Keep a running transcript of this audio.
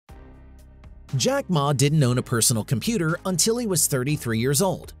Jack Ma didn't own a personal computer until he was 33 years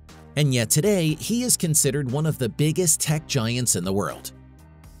old, and yet today he is considered one of the biggest tech giants in the world.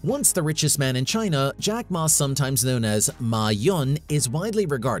 Once the richest man in China, Jack Ma, sometimes known as Ma Yun, is widely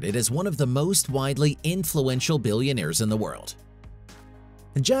regarded as one of the most widely influential billionaires in the world.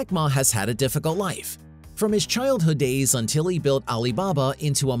 Jack Ma has had a difficult life. From his childhood days until he built Alibaba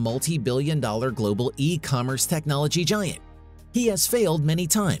into a multi-billion-dollar global e-commerce technology giant, he has failed many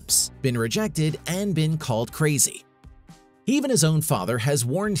times, been rejected, and been called crazy. Even his own father has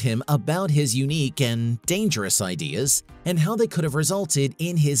warned him about his unique and dangerous ideas and how they could have resulted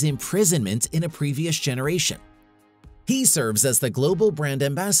in his imprisonment in a previous generation. He serves as the global brand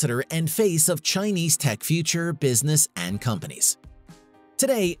ambassador and face of Chinese tech future, business, and companies.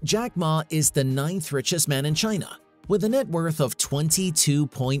 Today, Jack Ma is the 9th richest man in China, with a net worth of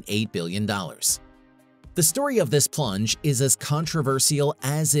 $22.8 billion. The story of this plunge is as controversial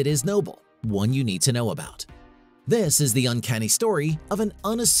as it is noble, one you need to know about. This is the uncanny story of an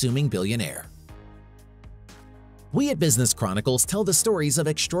unassuming billionaire. We at Business Chronicles tell the stories of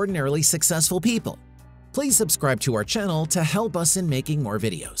extraordinarily successful people. Please subscribe to our channel to help us in making more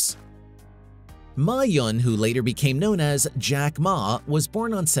videos. Ma Yun, who later became known as Jack Ma, was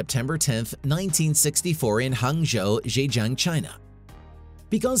born on September 10, 1964 in Hangzhou, Zhejiang, China.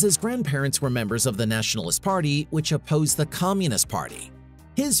 Because his grandparents were members of the Nationalist Party, which opposed the Communist Party,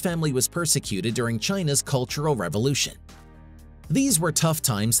 his family was persecuted during China's Cultural Revolution. These were tough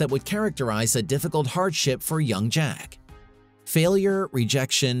times that would characterize a difficult hardship for young Jack. Failure,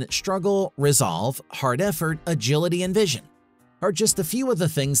 rejection, struggle, resolve, hard effort, agility, and vision are just a few of the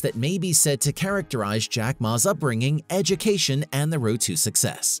things that may be said to characterize Jack Ma's upbringing, education, and the road to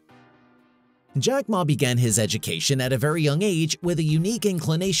success. Jack Ma began his education at a very young age with a unique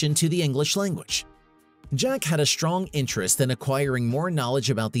inclination to the English language. Jack had a strong interest in acquiring more knowledge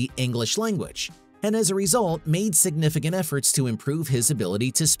about the English language, and as a result made significant efforts to improve his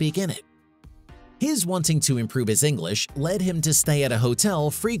ability to speak in it. His wanting to improve his English led him to stay at a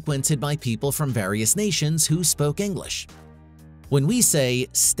hotel frequented by people from various nations who spoke English. When we say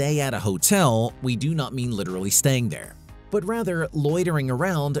stay at a hotel, we do not mean literally staying there, but rather loitering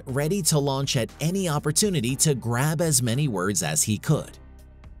around ready to launch at any opportunity to grab as many words as he could.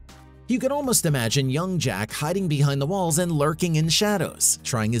 You can almost imagine young Jack hiding behind the walls and lurking in shadows,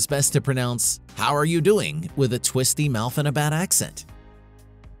 trying his best to pronounce "How are you doing?" with a twisty mouth and a bad accent.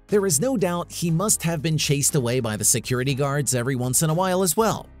 There is no doubt he must have been chased away by the security guards every once in a while as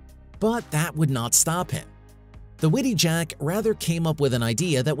well, but that would not stop him. The witty Jack rather came up with an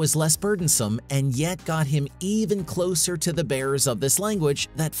idea that was less burdensome and yet got him even closer to the bearers of this language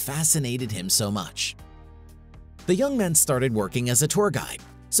that fascinated him so much. The young man started working as a tour guide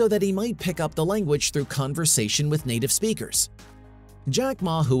so that he might pick up the language through conversation with native speakers. Jack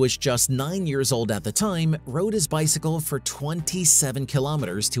Ma, who was just 9 years old at the time, rode his bicycle for 27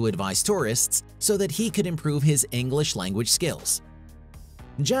 kilometers to advise tourists so that he could improve his English language skills.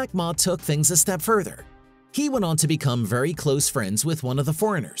 Jack Ma took things a step further. He went on to become very close friends with one of the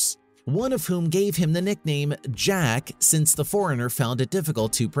foreigners, one of whom gave him the nickname Jack since the foreigner found it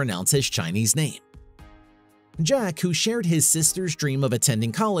difficult to pronounce his Chinese name. Jack, who shared his sister's dream of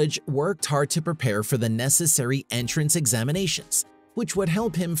attending college, worked hard to prepare for the necessary entrance examinations, which would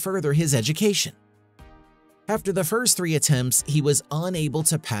help him further his education. After the first 3 attempts, he was unable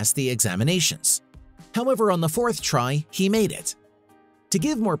to pass the examinations. However, on the 4th try, he made it. To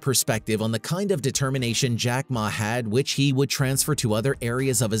give more perspective on the kind of determination Jack Ma had, which he would transfer to other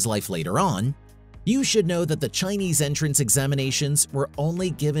areas of his life later on, you should know that the Chinese entrance examinations were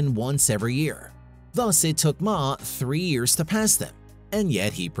only given once every year. Thus, it took Ma 3 years to pass them, and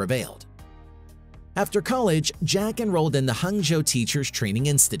yet he prevailed. After college, Jack enrolled in the Hangzhou Teachers Training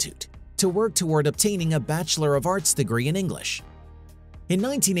Institute to work toward obtaining a Bachelor of Arts degree in English. In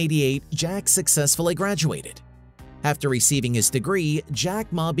 1988, Jack successfully graduated. After receiving his degree,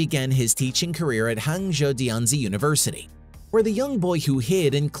 Jack Ma began his teaching career at Hangzhou Dianzi University, where the young boy who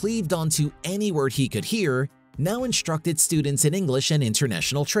hid and cleaved onto any word he could hear now instructed students in English and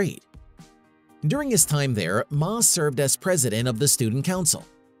international trade. During his time there, Ma served as president of the Student Council.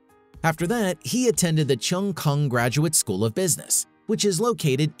 After that, he attended the Cheung Kong Graduate School of Business, which is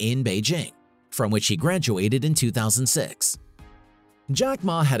located in Beijing, from which he graduated in 2006. Jack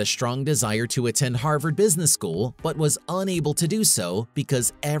Ma had a strong desire to attend Harvard Business School but was unable to do so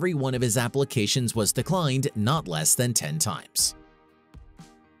because every one of his applications was declined not less than 10 times.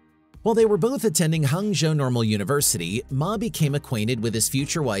 While they were both attending Hangzhou Normal University, Ma became acquainted with his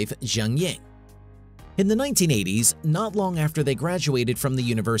future wife, Zhang Ying. In the 1980s, not long after they graduated from the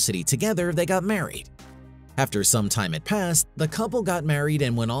university together, they got married. After some time had passed, the couple got married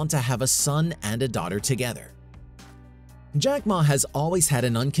and went on to have a son and a daughter together. Jack Ma has always had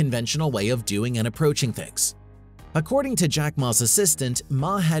an unconventional way of doing and approaching things. According to Jack Ma's assistant,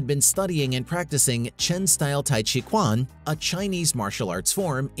 Ma had been studying and practicing Chen-style Tai Chi Quan, a Chinese martial arts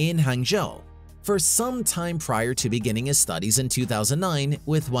form, in Hangzhou, for some time prior to beginning his studies in 2009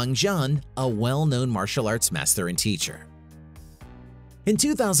 with Wang Jian, a well-known martial arts master and teacher. In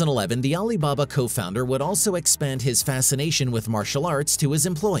 2011, the Alibaba co-founder would also expand his fascination with martial arts to his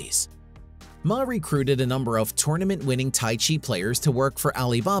employees. Ma recruited a number of tournament-winning Tai Chi players to work for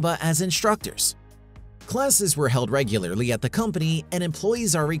Alibaba as instructors. Classes were held regularly at the company, and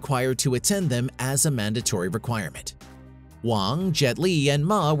employees are required to attend them as a mandatory requirement. Wang, Jet Li, and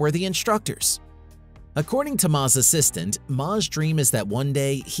Ma were the instructors. According to Ma's assistant, Ma's dream is that one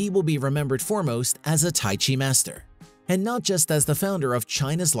day he will be remembered foremost as a Tai Chi master, and not just as the founder of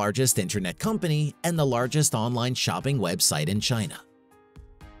China's largest internet company and the largest online shopping website in China.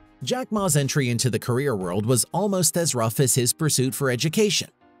 Jack Ma's entry into the career world was almost as rough as his pursuit for education.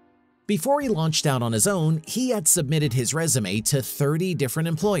 Before he launched out on his own, he had submitted his resume to 30 different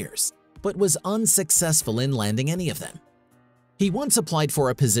employers, but was unsuccessful in landing any of them. He once applied for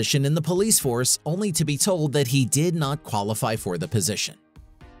a position in the police force only to be told that he did not qualify for the position.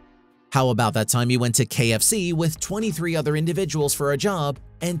 How about that time he went to KFC with 23 other individuals for a job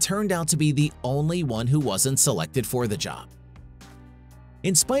and turned out to be the only one who wasn't selected for the job?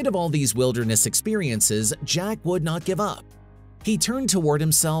 In spite of all these wilderness experiences, Jack would not give up. He turned toward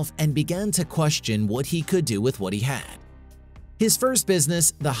himself and began to question what he could do with what he had. His first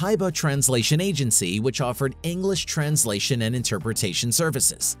business, the Haiba Translation Agency, which offered English translation and interpretation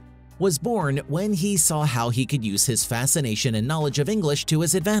services, was born when he saw how he could use his fascination and knowledge of English to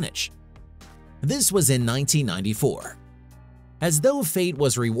his advantage. This was in 1994. As though fate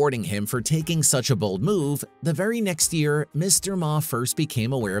was rewarding him for taking such a bold move, the very next year, Mr. Ma first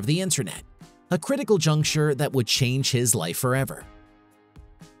became aware of the internet, a critical juncture that would change his life forever.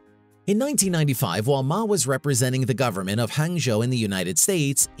 In 1995, while Ma was representing the government of Hangzhou in the United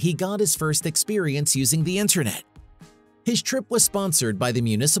States, he got his first experience using the internet. His trip was sponsored by the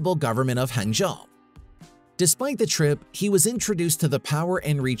municipal government of Hangzhou. Despite the trip, he was introduced to the power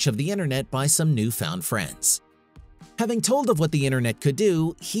and reach of the internet by some newfound friends. Having told of what the internet could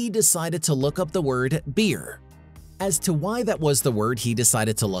do, he decided to look up the word beer. As to why that was the word he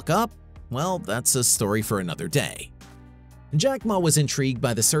decided to look up, well, that's a story for another day. Jack Ma was intrigued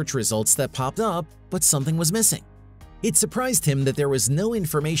by the search results that popped up, but something was missing. It surprised him that there was no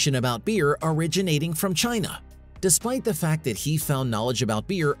information about beer originating from China, despite the fact that he found knowledge about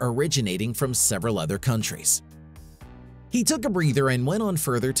beer originating from several other countries. He took a breather and went on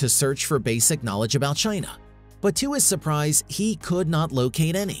further to search for basic knowledge about China, but to his surprise, he could not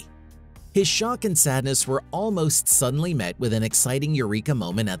locate any. His shock and sadness were almost suddenly met with an exciting eureka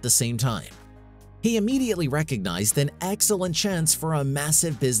moment at the same time. He immediately recognized an excellent chance for a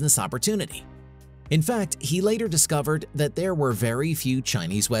massive business opportunity. In fact, he later discovered that there were very few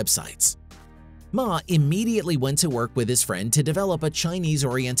Chinese websites. Ma immediately went to work with his friend to develop a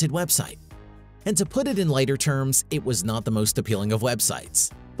Chinese-oriented website. And to put it in lighter terms, it was not the most appealing of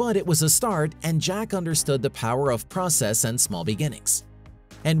websites. But it was a start, and Jack understood the power of process and small beginnings.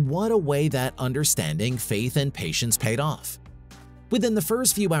 And what a way that understanding, faith, and patience paid off. Within the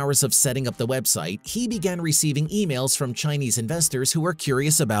first few hours of setting up the website, he began receiving emails from Chinese investors who were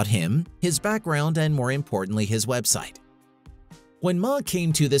curious about him, his background, and more importantly, his website. When Ma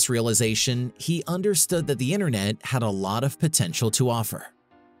came to this realization, he understood that the internet had a lot of potential to offer.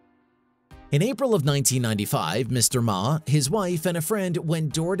 In April of 1995, Mr. Ma, his wife, and a friend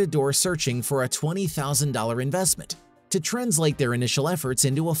went door-to-door searching for a $20,000 investment to translate their initial efforts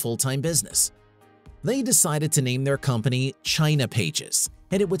into a full-time business. They decided to name their company China Pages,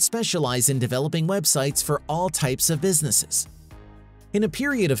 and it would specialize in developing websites for all types of businesses. In a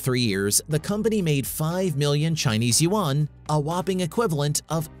period of 3 years, the company made 5 million Chinese yuan, a whopping equivalent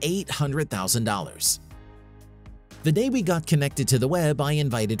of $800,000. The day we got connected to the web, I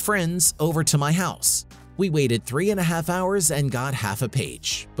invited friends over to my house. We waited 3.5 hours and got half a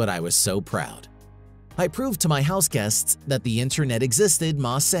page, but I was so proud. I proved to my house guests that the internet existed,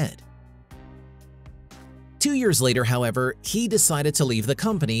 Ma said. 2 years later, however, he decided to leave the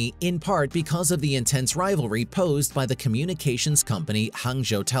company, in part because of the intense rivalry posed by the communications company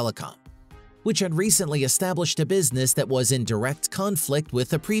Hangzhou Telecom, which had recently established a business that was in direct conflict with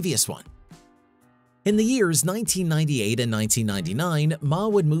the previous one. In the years 1998 and 1999, Ma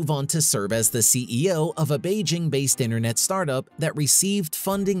would move on to serve as the CEO of a Beijing-based internet startup that received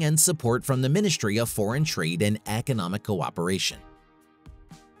funding and support from the Ministry of Foreign Trade and Economic Cooperation.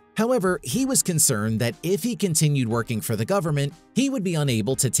 However, he was concerned that if he continued working for the government, he would be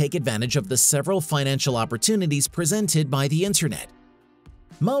unable to take advantage of the several financial opportunities presented by the internet.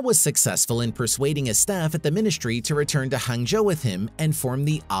 Ma was successful in persuading his staff at the ministry to return to Hangzhou with him and form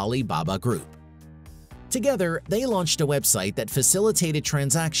the Alibaba Group. Together, they launched a website that facilitated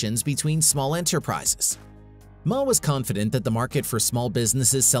transactions between small enterprises. Ma was confident that the market for small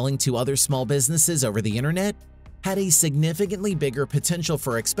businesses selling to other small businesses over the internet had a significantly bigger potential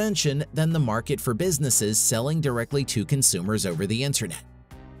for expansion than the market for businesses selling directly to consumers over the internet.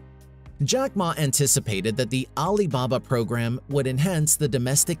 Jack Ma anticipated that the Alibaba program would enhance the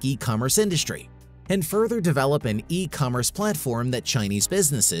domestic e-commerce industry and further develop an e-commerce platform that Chinese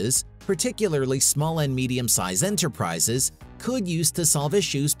businesses, particularly small and medium-sized enterprises, could use to solve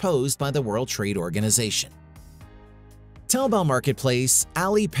issues posed by the World Trade Organization. Taobao Marketplace,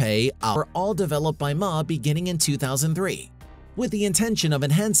 Alipay are all developed by Ma beginning in 2003, with the intention of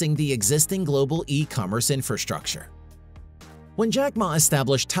enhancing the existing global e-commerce infrastructure. When Jack Ma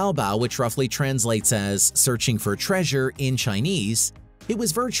established Taobao, which roughly translates as searching for treasure in Chinese, it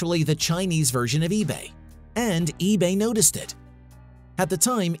was virtually the Chinese version of eBay, and eBay noticed it. At the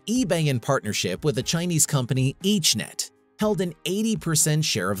time, eBay, in partnership with the Chinese company EachNet, held an 80%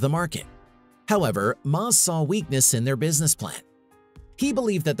 share of the market. However, Ma saw weakness in their business plan. He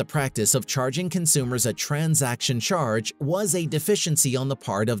believed that the practice of charging consumers a transaction charge was a deficiency on the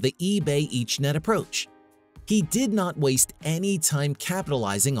part of the eBay EachNet approach. He did not waste any time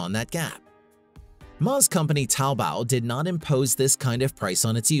capitalizing on that gap. Ma's company Taobao did not impose this kind of price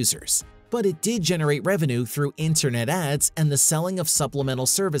on its users, but it did generate revenue through internet ads and the selling of supplemental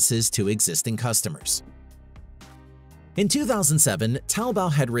services to existing customers. In 2007,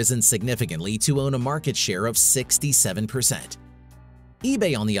 Taobao had risen significantly to own a market share of 67%.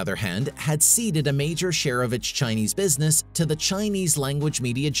 eBay, on the other hand, had ceded a major share of its Chinese business to the Chinese language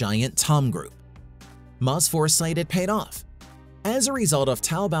media giant Tom Group. Ma's foresight had paid off. As a result of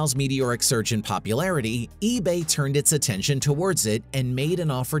Taobao's meteoric surge in popularity, eBay turned its attention towards it and made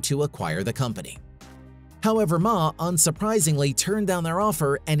an offer to acquire the company. However, Ma unsurprisingly turned down their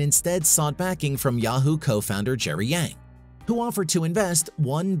offer and instead sought backing from Yahoo co-founder Jerry Yang, who offered to invest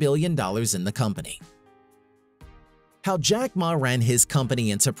 $1 billion in the company. How Jack Ma ran his company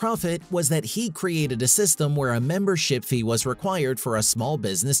into profit was that he created a system where a membership fee was required for a small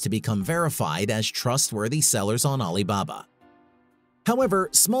business to become verified as trustworthy sellers on Alibaba. However,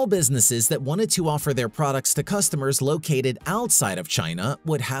 small businesses that wanted to offer their products to customers located outside of China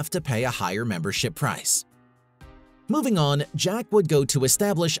would have to pay a higher membership price. Moving on, Jack would go to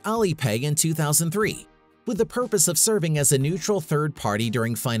establish Alipay in 2003, with the purpose of serving as a neutral third party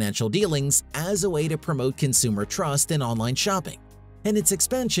during financial dealings as a way to promote consumer trust in online shopping, and its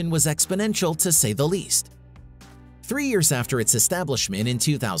expansion was exponential to say the least. 3 years after its establishment in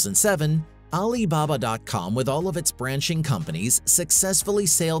 2007, Alibaba.com, with all of its branching companies, successfully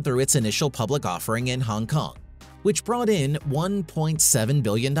sailed through its initial public offering in Hong Kong, which brought in $1.7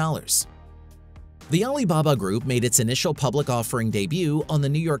 billion. The Alibaba Group made its initial public offering debut on the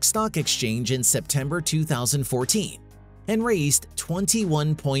New York Stock Exchange in September 2014 and raised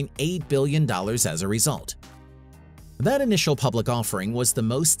 $21.8 billion as a result. That initial public offering was the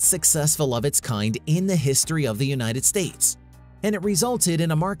most successful of its kind in the history of the United States, and it resulted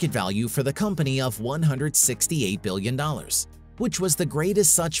in a market value for the company of $168 billion, which was the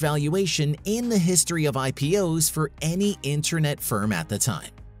greatest such valuation in the history of IPOs for any internet firm at the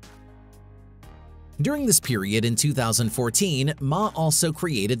time. During this period in 2014, Ma also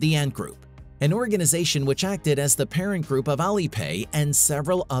created the Ant Group, an organization which acted as the parent group of Alipay and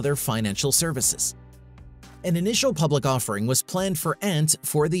several other financial services. An initial public offering was planned for Ant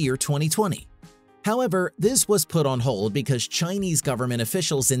for the year 2020. However, this was put on hold because Chinese government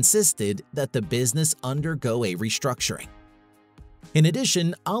officials insisted that the business undergo a restructuring. In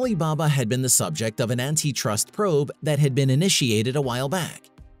addition, Alibaba had been the subject of an antitrust probe that had been initiated a while back.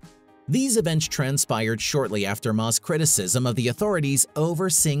 These events transpired shortly after Ma's criticism of the authorities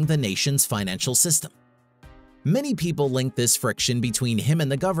overseeing the nation's financial system. Many people link this friction between him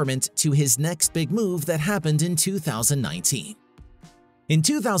and the government to his next big move that happened in 2019. In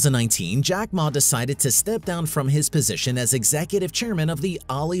 2019, Jack Ma decided to step down from his position as executive chairman of the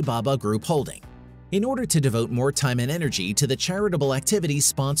Alibaba Group Holding in order to devote more time and energy to the charitable activities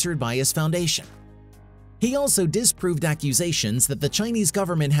sponsored by his foundation. He also disproved accusations that the Chinese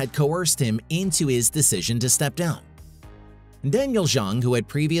government had coerced him into his decision to step down. Daniel Zhang, who had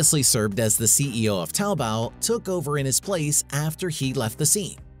previously served as the CEO of Taobao, took over in his place after he left the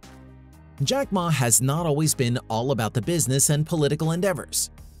scene. Jack Ma has not always been all about the business and political endeavors.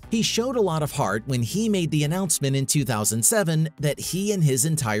 He showed a lot of heart when he made the announcement in 2007 that he and his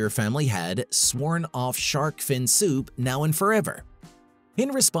entire family had sworn off shark fin soup now and forever, in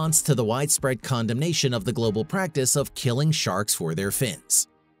response to the widespread condemnation of the global practice of killing sharks for their fins.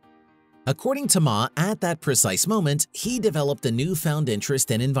 According to Ma, at that precise moment, he developed a newfound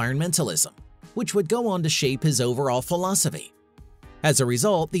interest in environmentalism, which would go on to shape his overall philosophy. As a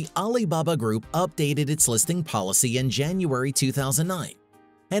result, the Alibaba Group updated its listing policy in January 2009.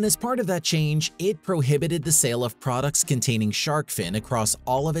 And as part of that change, it prohibited the sale of products containing shark fin across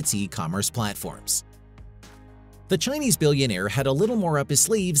all of its e-commerce platforms. The Chinese billionaire had a little more up his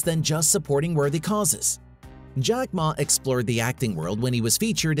sleeves than just supporting worthy causes. Jack Ma explored the acting world when he was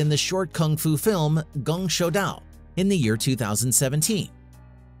featured in the short kung fu film Gong Shou Dao in the year 2017.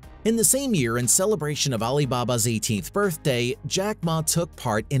 In the same year, in celebration of Alibaba's 18th birthday, Jack Ma took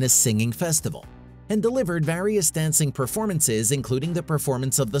part in a singing festival and delivered various dancing performances, including the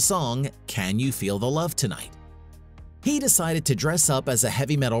performance of the song Can You Feel the Love Tonight? He decided to dress up as a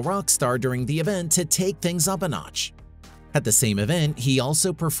heavy metal rock star during the event to take things up a notch. At the same event, he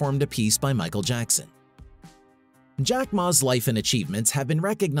also performed a piece by Michael Jackson. Jack Ma's life and achievements have been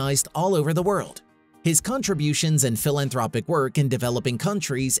recognized all over the world. His contributions and philanthropic work in developing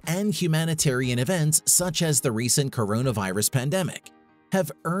countries and humanitarian events such as the recent coronavirus pandemic have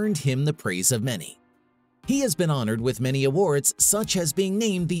earned him the praise of many. He has been honored with many awards, such as being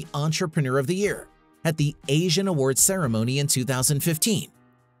named the Entrepreneur of the Year at the Asian Awards ceremony in 2015,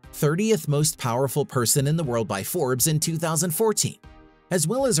 30th Most Powerful Person in the World by Forbes in 2014, as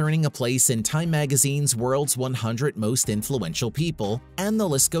well as earning a place in Time Magazine's World's 100 Most Influential People, and the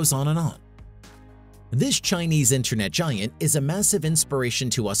list goes on and on. This Chinese internet giant is a massive inspiration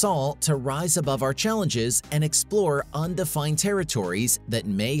to us all to rise above our challenges and explore undefined territories that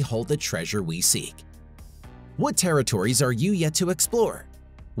may hold the treasure we seek. What territories are you yet to explore?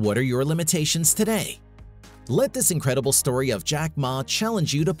 What are your limitations today? Let this incredible story of Jack Ma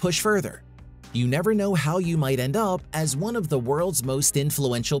challenge you to push further. You never know how you might end up as one of the world's most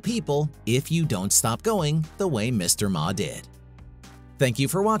influential people if you don't stop going the way Mr. Ma did. Thank you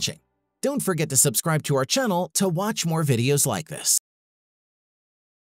for watching. Don't forget to subscribe to our channel to watch more videos like this.